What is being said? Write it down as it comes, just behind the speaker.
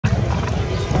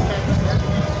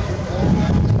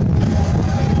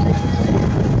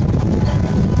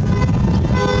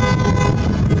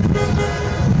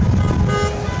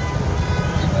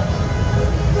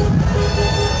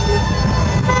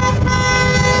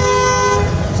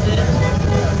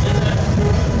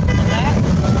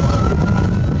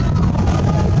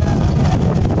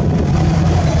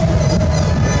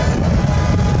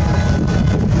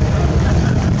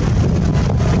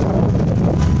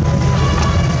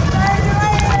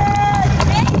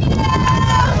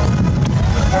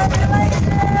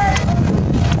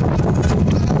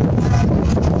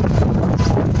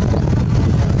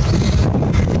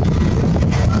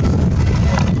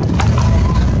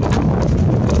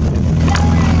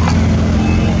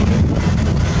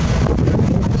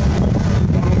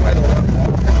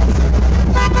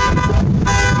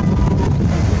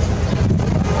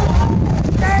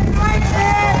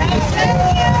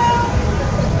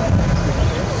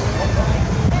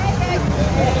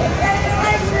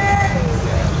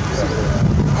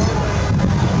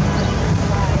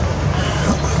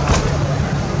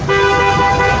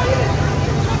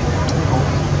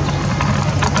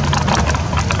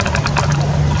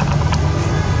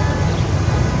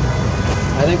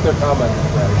think they're commenting.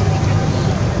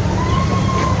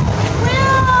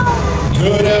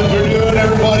 Good afternoon,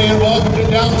 everybody, and welcome to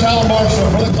Downtown Marshall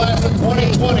for the Class of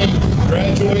 2020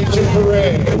 Graduation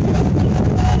Parade.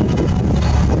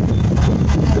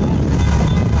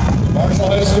 Marshall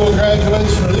High School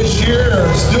graduates for this year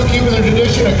are still keeping their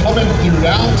tradition of coming through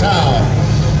downtown.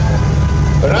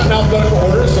 They're not in alphabetical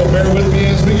order, so bear with me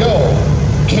as we go.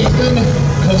 Caitlin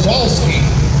Kozalski.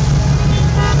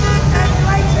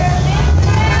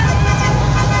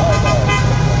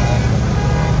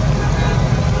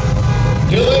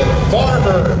 Dylan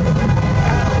Farmer.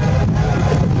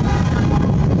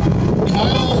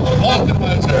 Kyle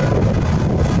Lockenweiser.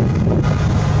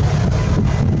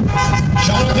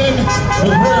 Jonathan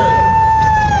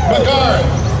McGarrett.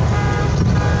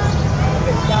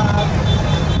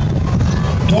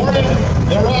 Doran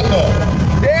LaRocco.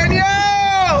 Daniel!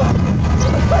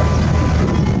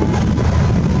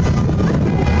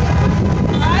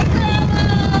 Hi, Grandma!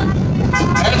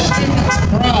 Ashton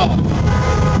Brown.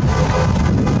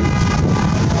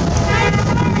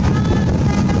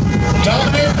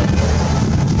 Dominic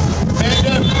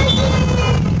Vanden.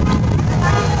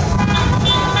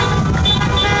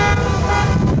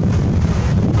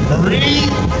 Marie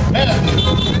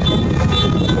Matthews.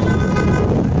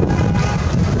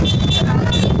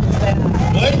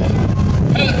 Blake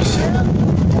Patterson.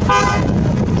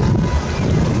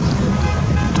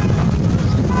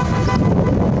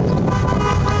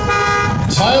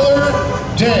 Tyler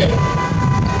Day.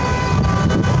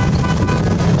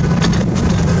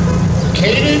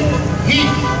 Caden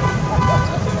Heath.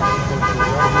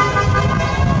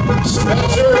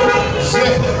 Spencer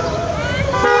Zick.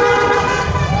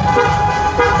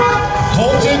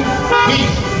 Colton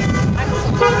Heath.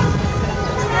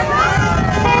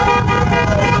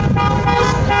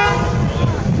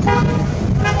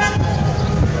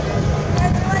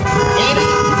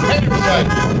 Annie Henderson.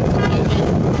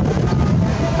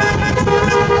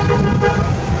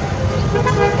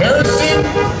 Harrison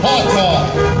Hawthorne.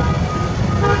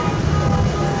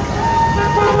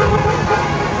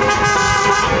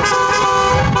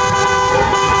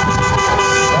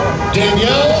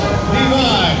 Danielle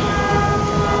Devine.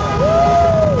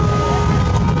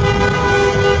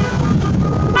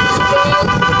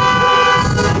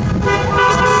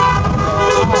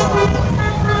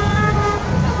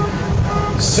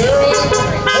 Sarah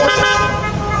Horton.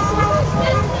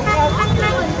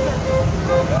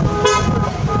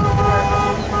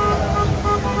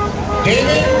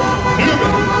 David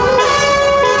Newman.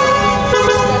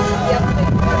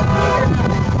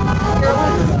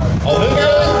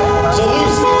 Olivia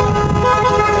Zaluski.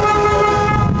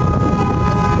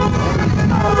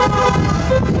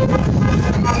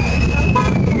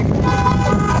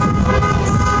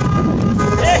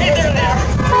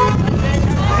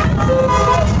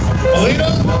 Alina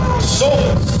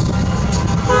Solis.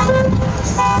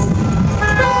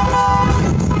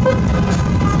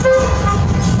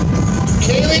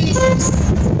 Kaylee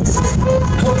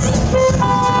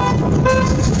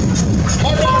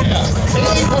Cardona.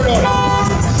 Kaylee Cardona.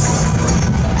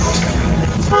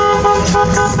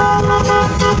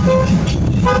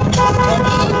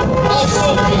 Also,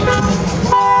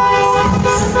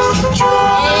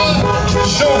 Jeremiah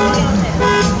Shore.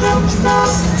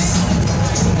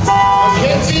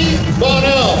 Mackenzie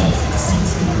Bonnell.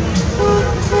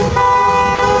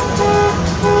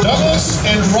 Douglas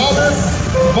and Robert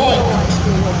Boyd.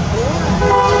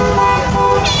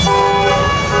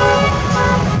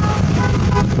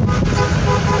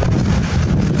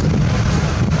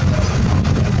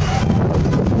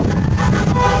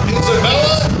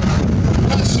 Isabella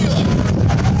Casilla.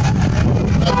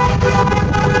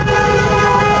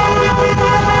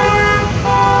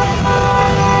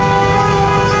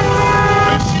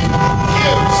 Richie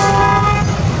Gibbs.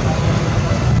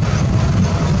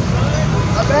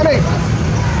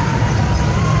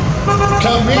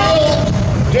 Camille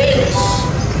Davis.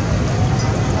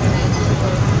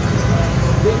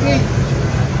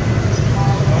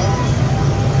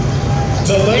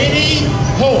 Delaney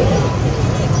Hope.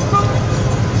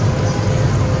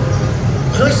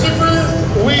 Christopher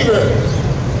Weaver.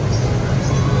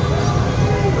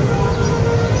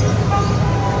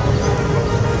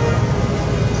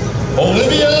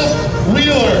 Olivia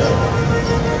Wheeler.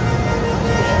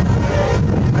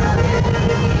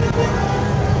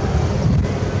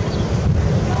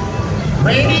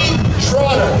 Randy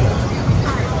Trotter.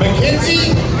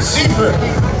 Mackenzie Seifert.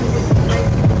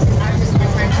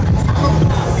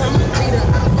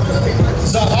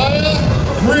 Zahaya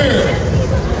Greer.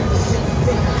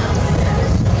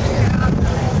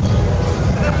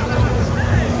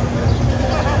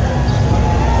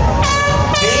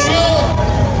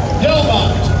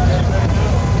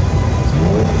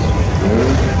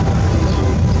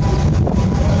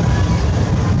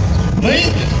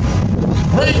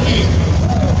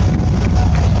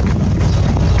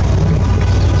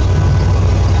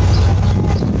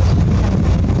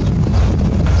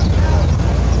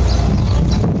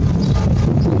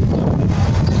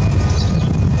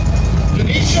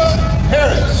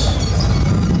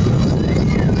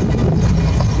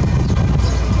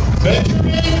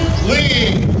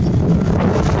 Lee.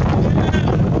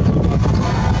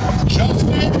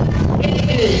 Justin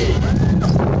Haley.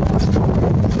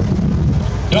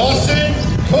 Dawson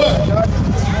Cook.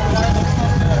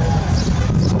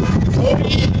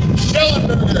 Cody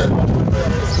Schellenberger.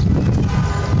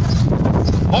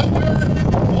 Hunter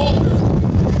Walker.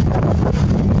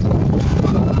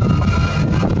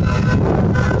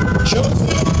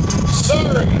 Joseph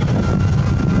Surrey.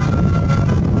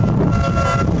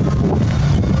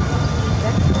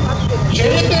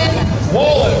 Jonathan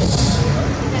Wallace.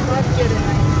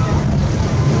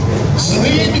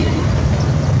 Celine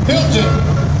Hilton.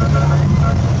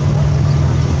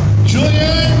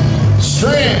 Julianne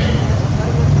Strand.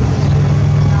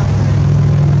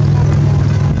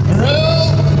 Morel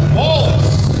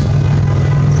Wallace.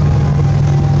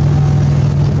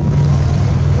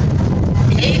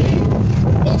 Kate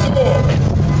Baltimore.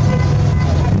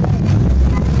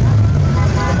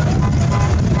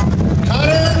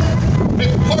 Connor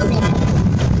McPartland.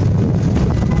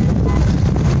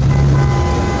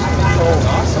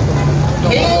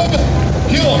 Caleb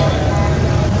Gillum.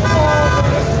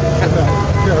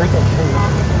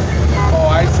 Oh,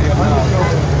 I see him now.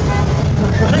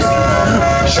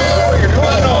 Christopher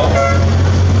Cardano.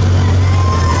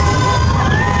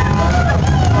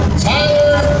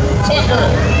 Tyler Tucker.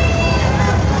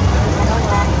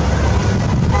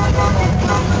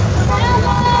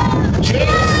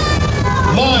 Jake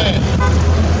Lyon.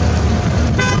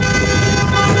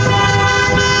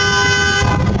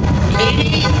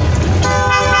 Katie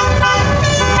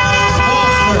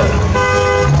Foster.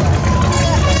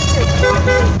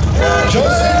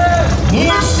 Joseph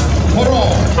Louis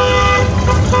Moron.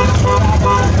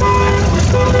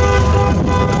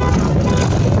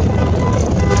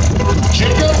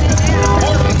 Jacob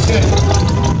Arlington.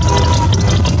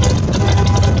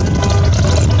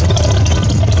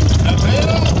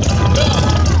 Nevada Dunn.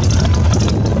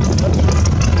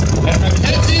 And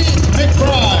Mackenzie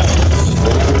McBride.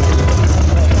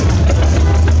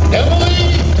 Emily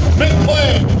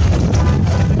McLean.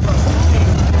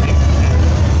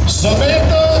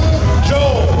 Samantha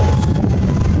Jones.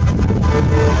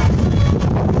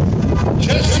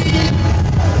 Jesse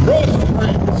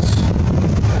Rosencrantz.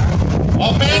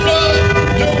 Amanda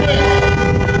DeWitt.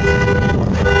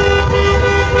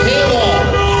 Kayla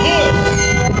Lewis.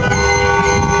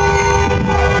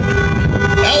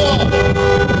 Ella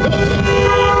Hilton.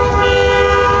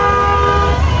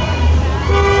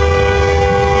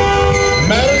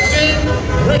 Madison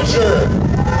Richard.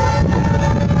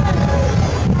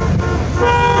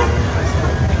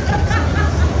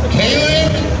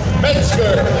 Kaylin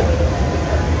Metzger.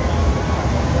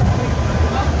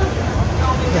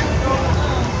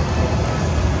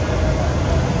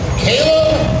 Kayla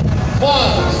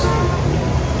Claus.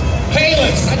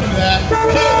 Payless, I knew that.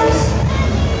 Payless.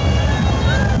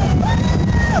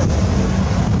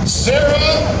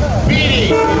 Sarah Beatty.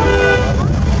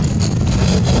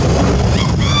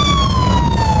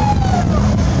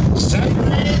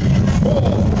 Zachary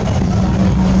Bull.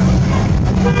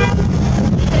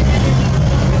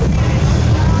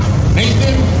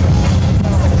 Nathan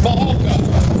Mahalka.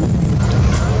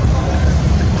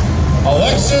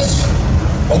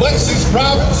 Alexis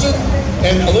Robinson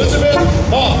and Elizabeth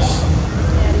Moss.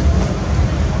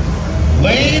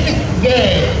 Lane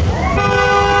Day.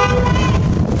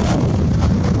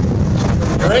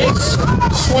 Grace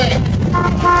Swank.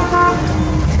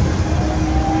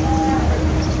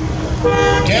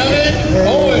 Gavin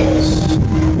Owens.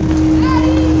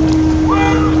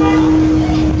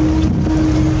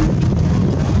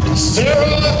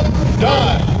 Sarah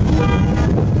Dunn.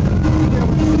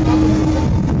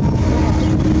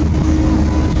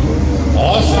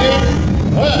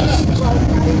 Austin West.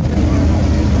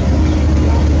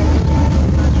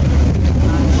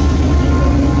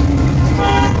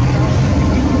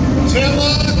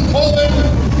 Tilla Cullen.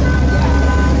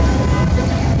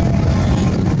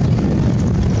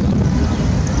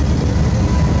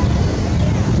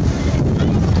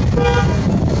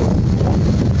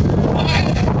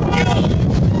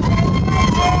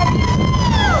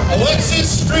 Alexis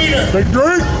Streeter. Big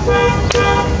drink.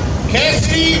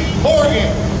 Cassidy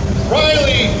Morgan.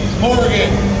 Riley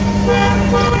Morgan.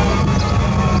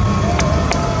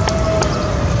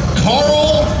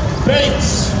 Carl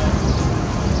Bates.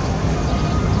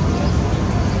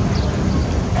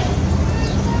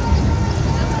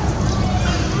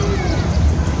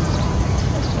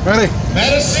 Ready?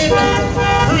 Madison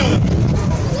Freeland.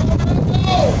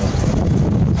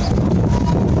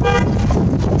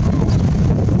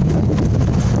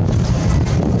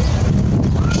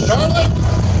 Charlotte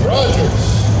Rogers.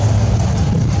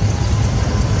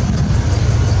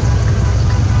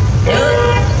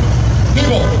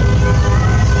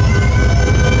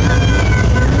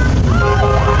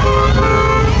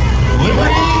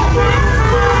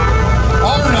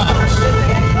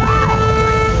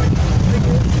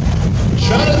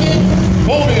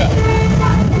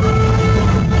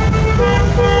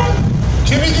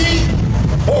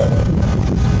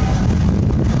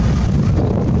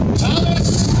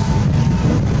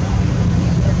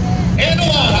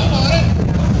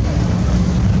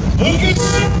 Lucas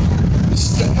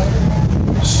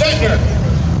Stegner,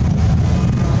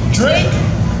 Drake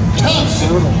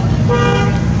Thompson,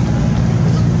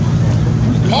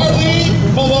 Carly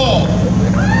Malone,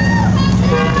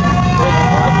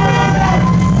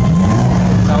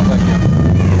 Sounds like it.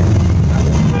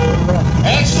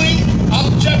 Ashley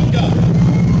Objecta,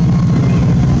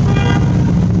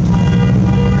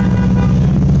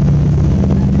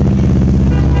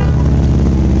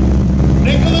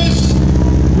 Nicholas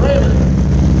Raver,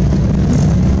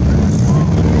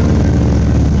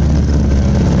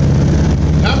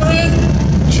 Cameron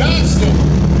Johnston,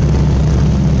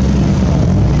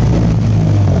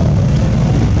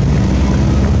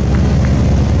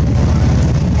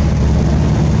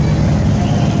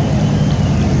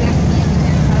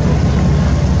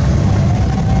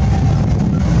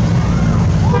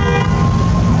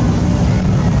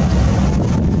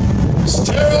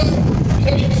 Sarah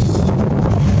Case,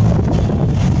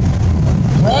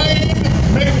 Brian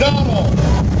McDonald,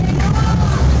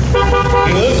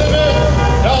 Elizabeth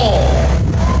Dahl,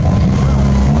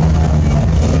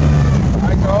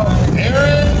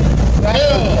 Aaron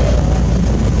Hill,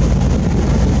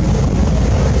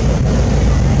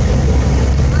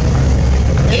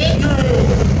 Andrew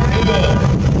Hill,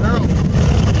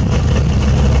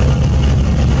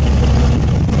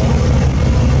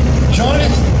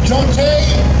 Jonte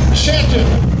Shanton,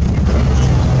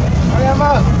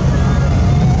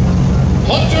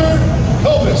 Hunter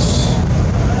Cobus,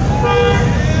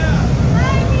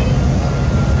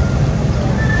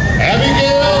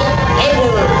 Abigail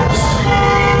Edwards,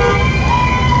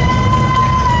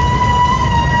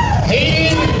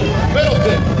 Hayden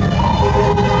Middleton,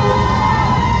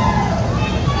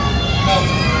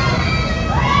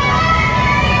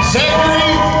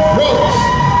 Zachary Rose,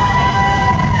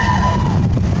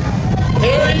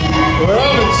 Harry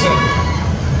Robinson,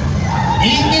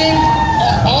 Ethan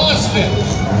Austin,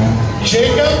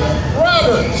 Jacob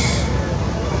Roberts,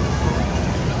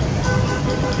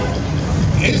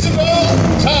 Isabel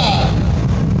Todd,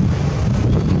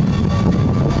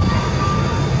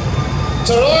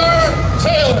 Taylor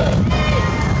Taylor,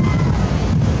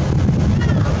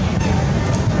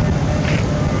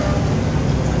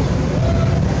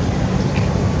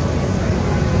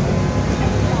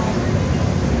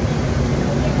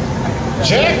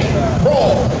 Jack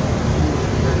Kroll,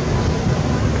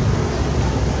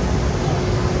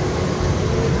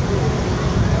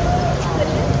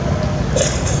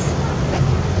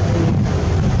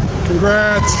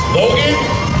 Congrats. Logan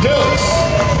Dilks,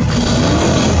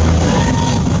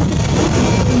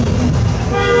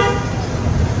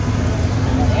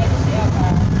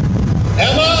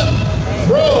 Emma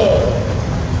Rowe,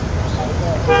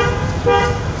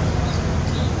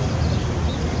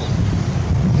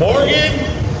 Morgan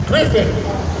Griffin,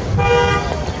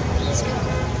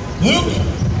 Luke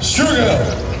Strugo,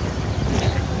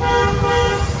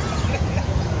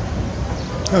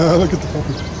 Look at the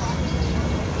puppy.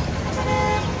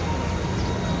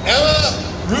 Ella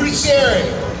Rudicieri,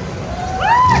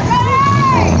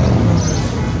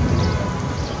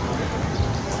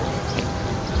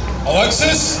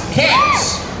 Alexis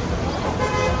Katz,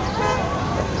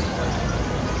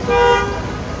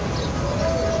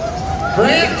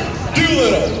 Grant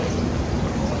Doolittle,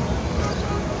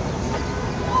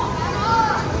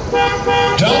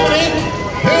 Dominic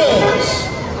Hills,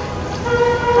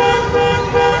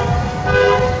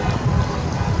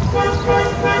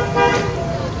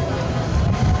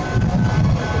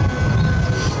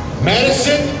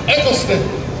 Madison Eccleston,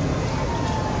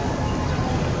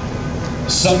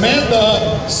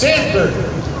 Samantha Sanford,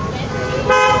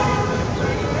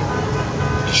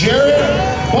 Jared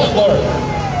Butler,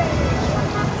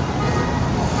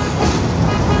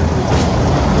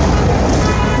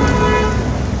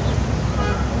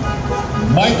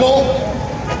 Michael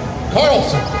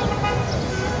Carlson,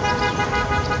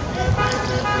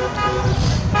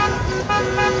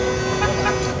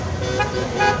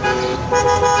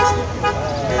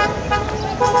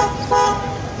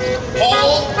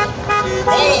 Paul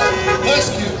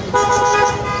Rescue,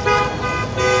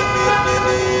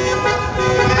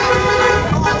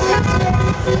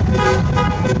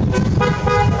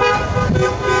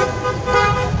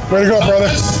 Way to go, brother.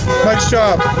 Nice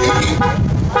job.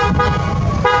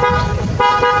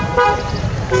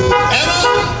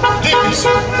 Emma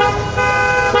Dickinson,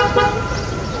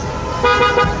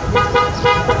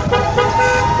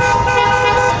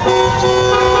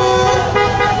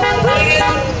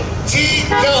 Brandon T.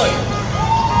 Kelly,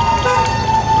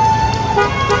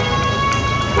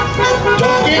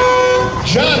 Duncan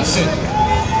Johnson,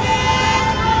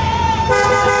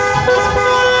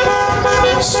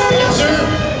 Spencer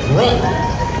Run.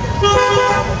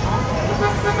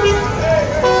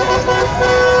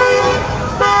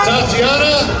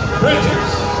 Tatiana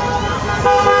Bridges.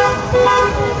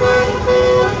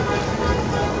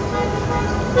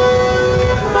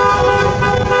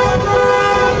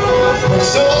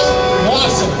 Priscilla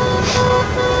Lawson.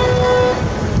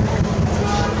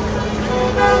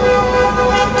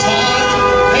 Todd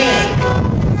Hand.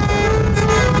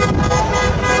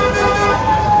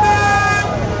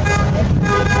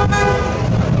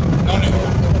 No name.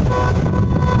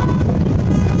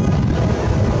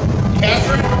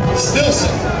 Catherine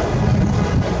Stilson.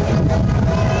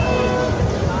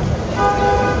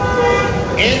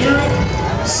 Andrew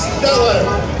Stella.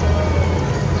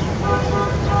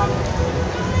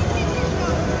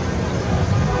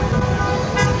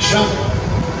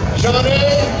 Sean A.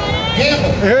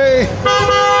 Gamble. Hey.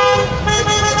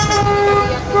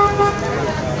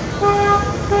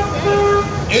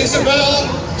 Isabel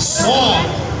Swan.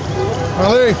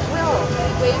 Ali.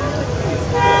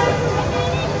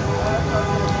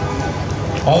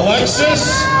 Alexis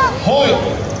Hoyt.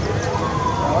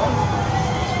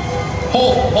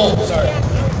 Holt, sorry.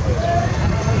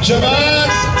 Javad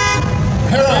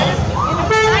Heron.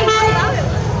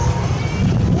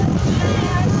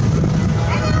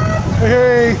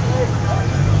 Hey.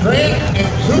 Grant and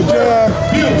Cooper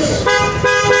Buse.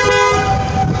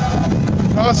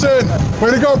 Austin, way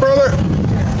to go, brother.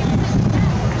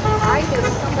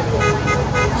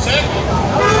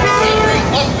 Henry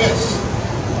Upvis.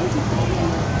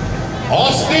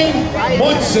 Austin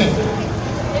Woodson.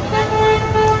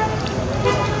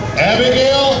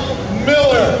 Abigail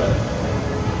Miller.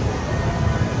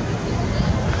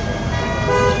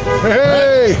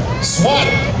 Hey. Swat.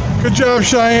 Good job,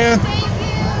 Cheyenne.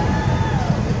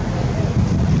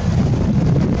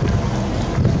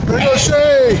 There you go,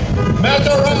 Shay.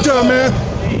 Matarazzo. Good job, man.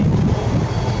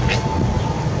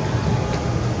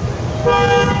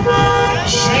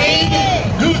 Shane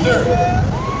Guther.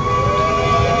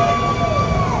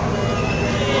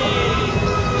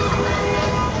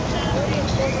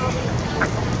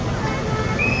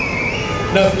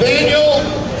 Nathaniel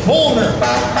Fulmer.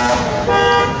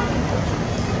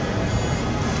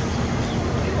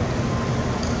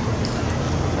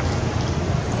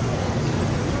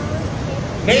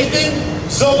 Nathan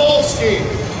Zawolski.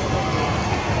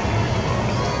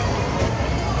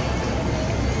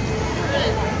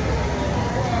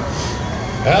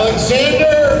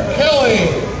 Alexander Kelly.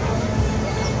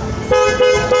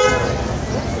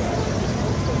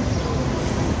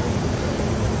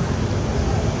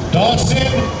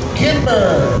 Dawson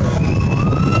Kimber.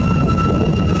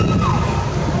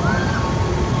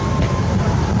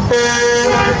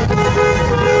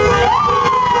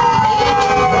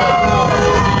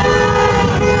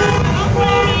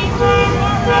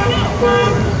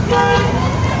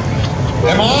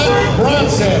 Emon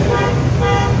Bronson.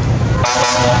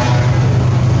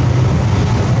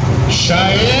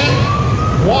 Cheyenne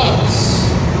Watts.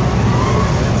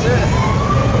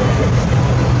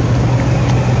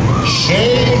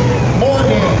 Shay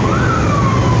Morgan.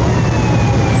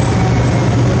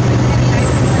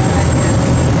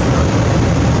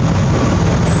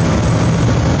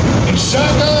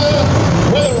 Ishaka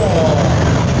Witherall.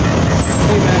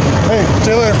 Hey,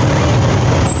 see you later.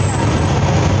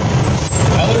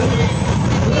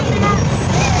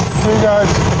 See you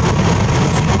guys.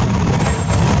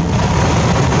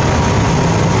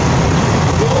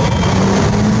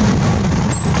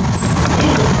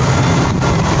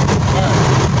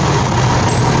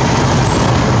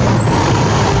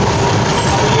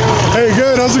 Hey,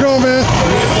 good. How's it going, man?